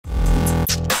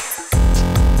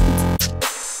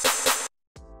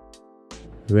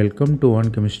Welcome to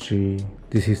One Chemistry.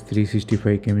 This is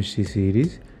 365 chemistry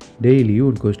series. Daily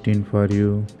one question for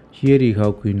you. Here you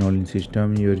have quinoline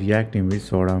system. You are reacting with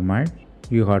sodamide.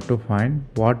 You have to find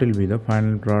what will be the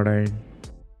final product.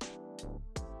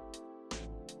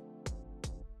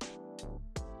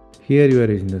 Here you are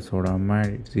using the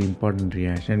sodamide. It's an important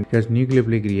reaction because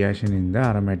nucleophilic reaction in the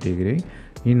aromatic ring.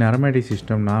 In aromatic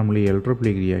system normally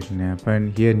electrophilic reaction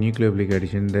happen. Here nucleophilic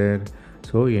addition there.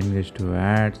 So NH2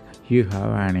 adds. You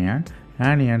have anion.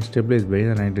 Anion stabilized by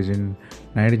the nitrogen.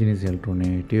 Nitrogen is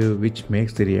electronegative, which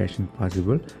makes the reaction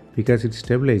possible because it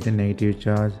stabilizes the negative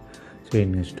charge. So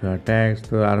NH2 attacks.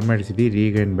 The aromaticity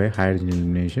regained by hydrogen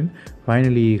elimination.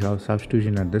 Finally, you have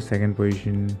substitution at the second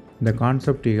position. The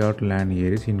concept you have to learn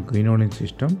here is in quinoline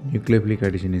system, nucleophilic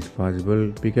addition is possible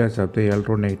because of the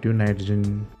electronegative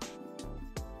nitrogen.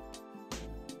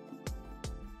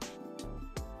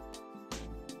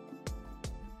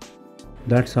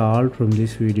 That's all from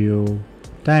this video.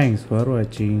 Thanks for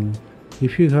watching.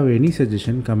 If you have any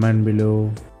suggestion, comment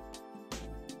below.